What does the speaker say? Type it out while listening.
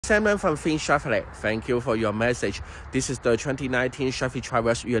Sam from Finch. Thank you for your message. This is the 2019 Chevy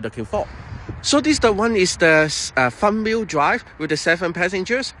Traverse you're looking for. So this the one is the front wheel drive with the 7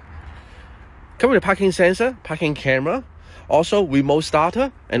 passengers. Come with a parking sensor, parking camera, also remote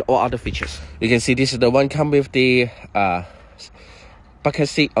starter and all other features. You can see this is the one come with the bucket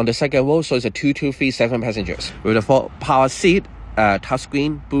seat on the second row, so it's a 223 7 passengers with a 4 power seat,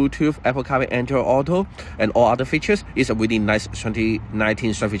 touchscreen, Bluetooth, Apple CarPlay, Android Auto, and all other features. It's a really nice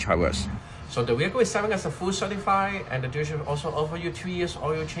 2019 Chevy Traverse. So the vehicle is selling as a full certified, and the dealership also offer you 2 years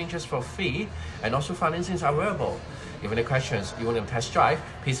oil changes for free, and also financing is available. If you have any questions, you want to test drive,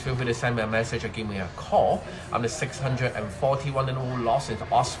 please feel free to send me a message or give me a call. I'm the 641 Wonderland lost in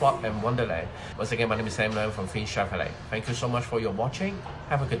Oxford and Wonderland. Once again, my name is Sam from Finch. Thank you so much for your watching.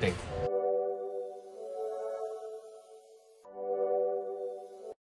 Have a good day.